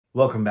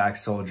Welcome back,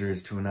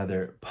 soldiers, to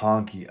another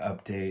Ponke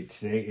update.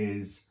 Today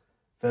is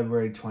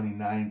February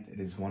 29th. It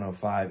is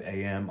 1:05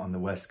 a.m. on the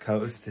West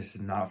Coast. This is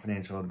not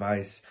financial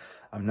advice.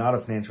 I'm not a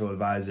financial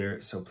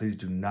advisor, so please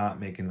do not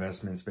make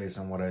investments based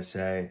on what I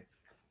say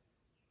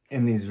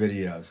in these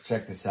videos.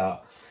 Check this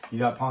out. You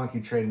got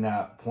Ponke trading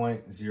at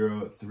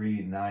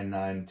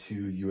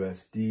 0.03992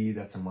 USD.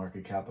 That's a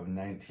market cap of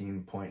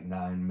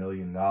 $19.9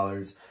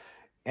 million.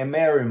 And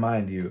may I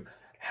remind you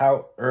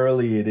how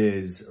early it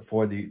is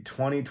for the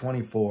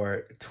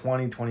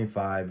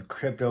 2024-2025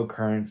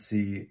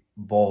 cryptocurrency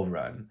bull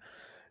run.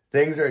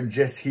 Things are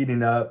just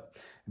heating up.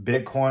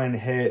 Bitcoin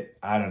hit,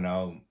 I don't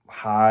know,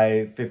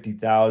 high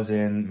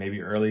 50,000,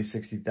 maybe early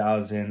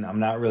 60,000. I'm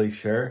not really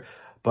sure,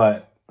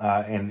 but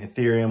and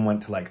Ethereum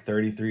went to like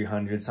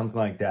 3,300, something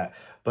like that.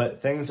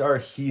 But things are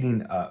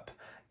heating up,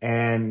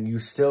 and you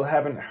still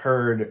haven't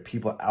heard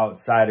people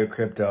outside of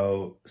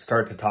crypto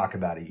start to talk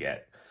about it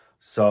yet.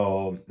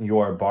 So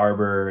your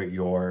barber,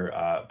 your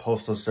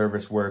postal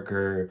service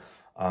worker,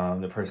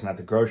 the person at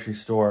the grocery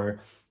store,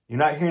 you're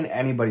not hearing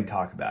anybody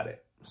talk about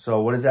it. So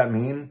what does that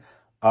mean?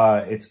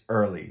 It's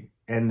early,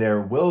 and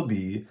there will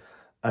be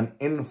an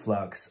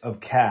influx of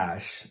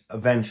cash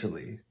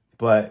eventually,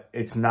 but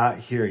it's not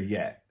here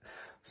yet.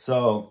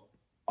 So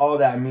all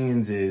that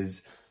means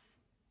is,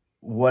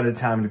 what a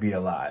time to be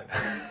alive.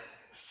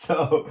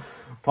 So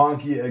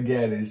Ponke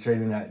again is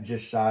trading at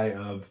just shy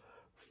of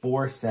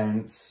 4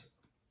 cents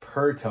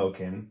per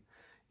token.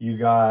 You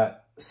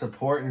got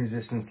support and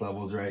resistance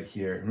levels right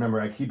here. Remember,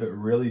 I keep it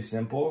really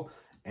simple,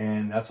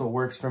 and that's what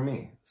works for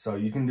me. So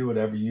you can do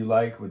whatever you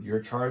like with your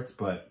charts,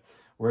 but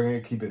we're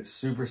going to keep it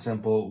super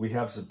simple. We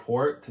have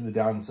support to the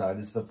downside.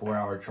 This is the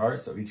 4-hour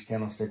chart, so each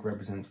candlestick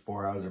represents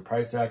 4 hours of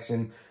price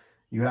action.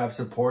 You have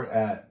support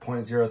at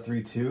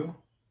 0.032.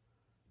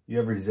 You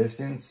have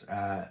resistance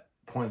at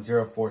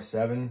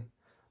 0.047.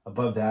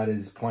 Above that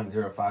is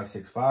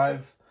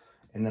 0.0565.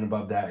 And then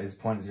above that is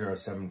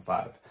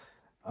 0.075.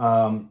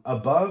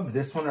 Above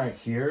this one right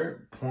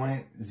here,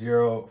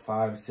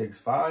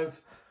 0.0565,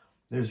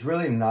 there's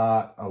really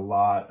not a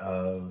lot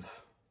of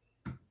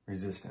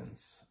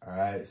resistance. All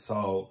right.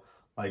 So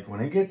like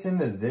when it gets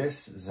into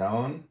this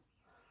zone,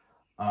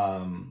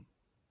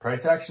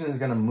 price action is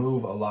going to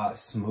move a lot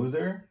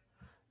smoother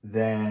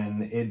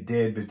than it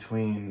did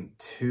between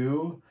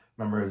 2.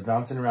 Remember, it was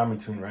bouncing around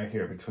between right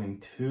here,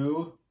 between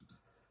 2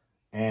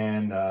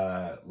 and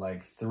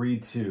like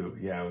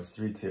 3.2. Yeah, it was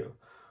 3.2.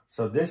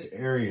 So this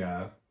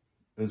area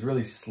was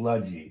really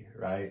sludgy,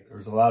 right? There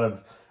was a lot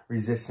of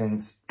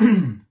resistance.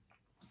 And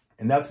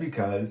that's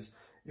because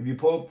if you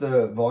pull up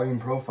the volume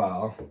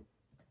profile,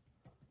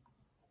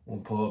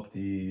 we'll pull up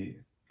the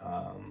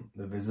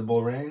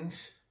visible range,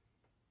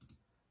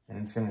 and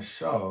it's going to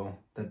show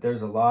that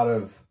there's a lot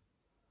of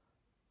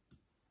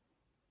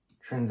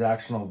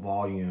transactional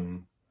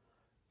volume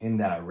in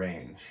that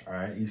range. All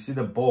right. You see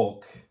the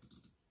bulk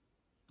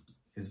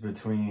is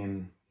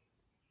between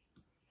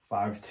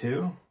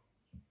 5.2,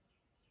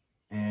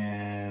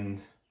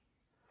 and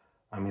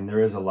I mean, there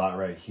is a lot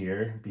right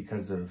here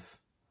because of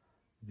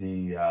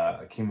the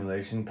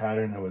accumulation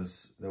pattern that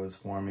was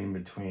forming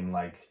between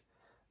like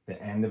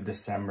the end of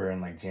December and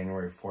like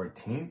January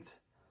 14th.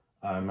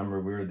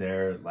 Remember, we were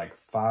there like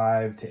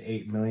 $5 to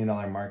 $8 million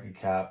market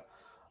cap.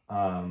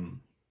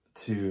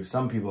 To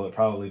some people, it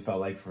probably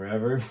felt like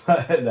forever,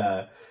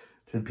 but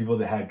to people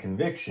that had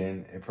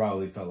conviction, it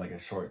probably felt like a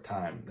short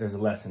time. There's a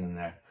lesson in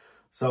there.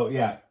 So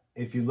yeah,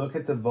 if you look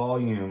at the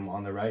volume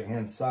on the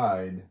right-hand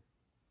side,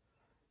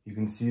 you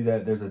can see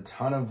that there's a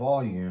ton of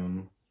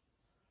volume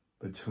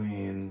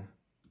between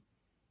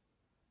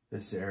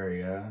this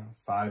area,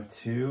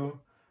 5.2,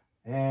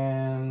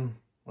 and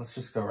let's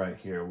just go right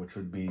here, which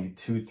would be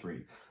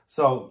 2.3.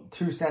 So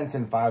 2 cents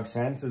and 5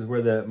 cents is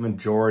where the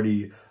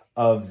majority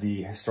of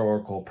the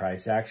historical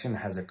price action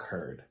has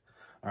occurred.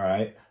 All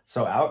right.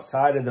 So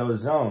outside of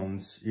those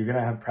zones, you're going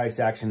to have price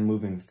action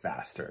moving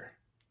faster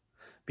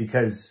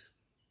because,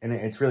 and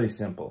it's really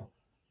simple,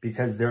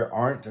 because there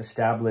aren't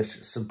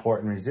established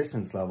support and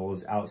resistance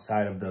levels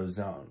outside of those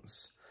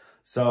zones.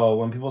 So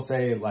when people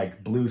say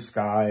like blue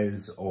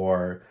skies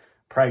or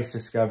price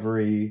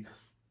discovery,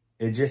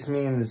 it just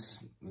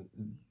means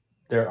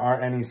there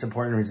aren't any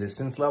support and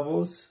resistance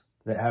levels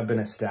that have been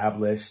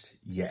established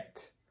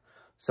yet.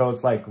 So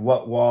it's like,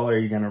 what wall are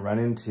you going to run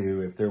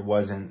into if there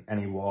wasn't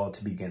any wall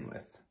to begin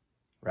with,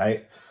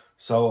 right?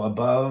 So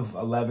above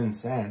 11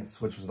 cents,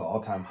 which was the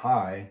all-time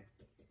high,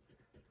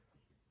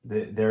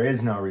 there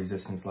is no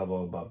resistance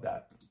level above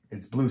that.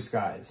 It's blue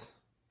skies.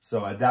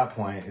 So at that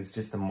point, it's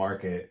just the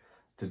market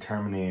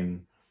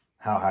determining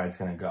how high it's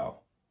going to go.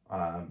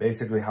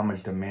 Basically, how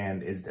much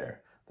demand is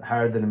there. The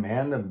higher the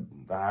demand,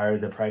 the higher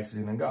the price is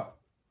going to go.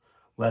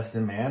 Less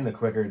demand, the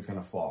quicker it's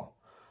going to fall.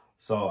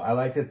 So I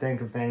like to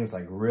think of things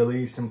like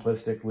really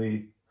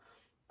simplistically.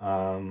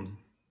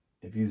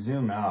 If you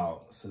zoom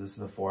out, so this is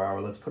the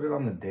 4-hour, let's put it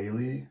on the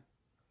daily.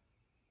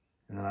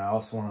 And then I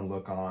also want to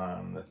look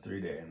on the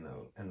 3-day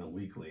and the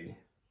weekly.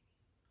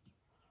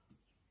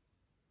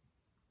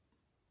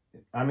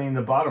 I mean,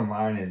 the bottom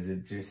line is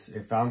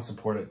it found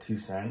support at 2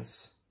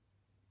 cents.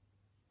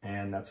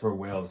 and that's where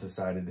whales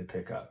decided to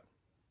pick up,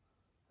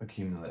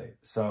 accumulate.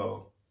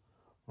 So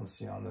let's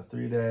see on the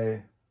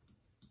 3-day,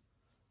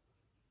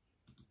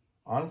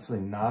 honestly,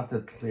 not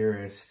the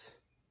clearest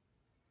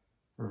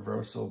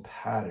reversal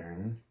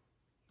pattern,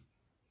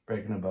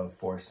 breaking above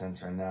 4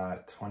 cents right now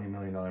at $20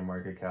 million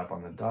market cap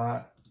on the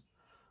dot.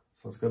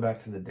 So let's go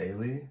back to the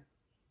daily.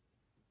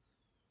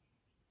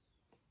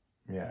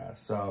 Yeah,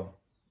 so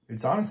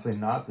it's honestly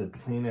not the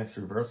cleanest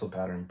reversal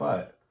pattern,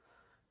 but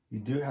you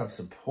do have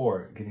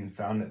support getting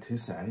found at 2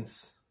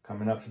 cents,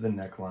 coming up to the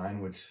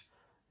neckline, which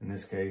in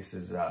this case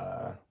is,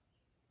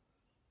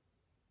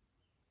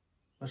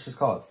 let's just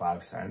call it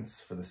 5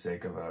 cents for the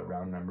sake of a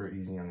round number,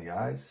 easy on the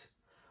eyes.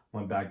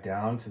 Went back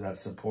down to that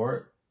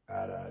support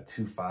at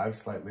 2.5,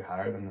 slightly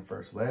higher than the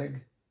first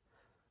leg.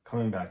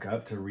 Coming back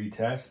up to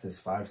retest this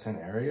 5 cent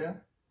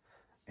area.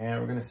 And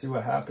we're gonna see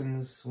what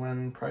happens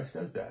when price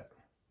does that.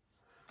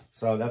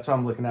 So that's what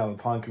I'm looking at with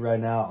Ponke right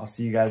now. I'll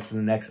see you guys for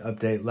the next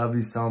update. Love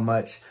you so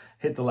much.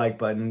 Hit the like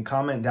button.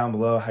 Comment down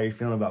below how you're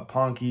feeling about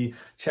Ponke.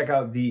 Check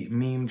out the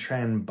meme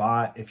trend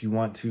bot if you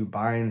want to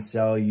buy and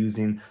sell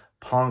using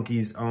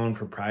Ponke's own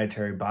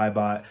proprietary buy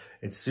bot.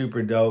 It's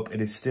super dope.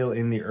 It is still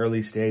in the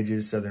early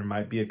stages, so there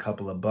might be a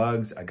couple of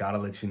bugs. I gotta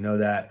let you know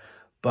that.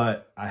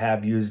 But I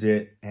have used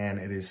it and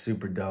it is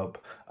super dope.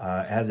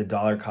 It has a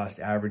dollar cost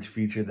average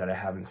feature that I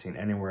haven't seen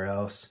anywhere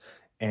else.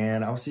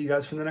 And I'll see you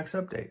guys for the next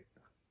update.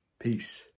 Peace.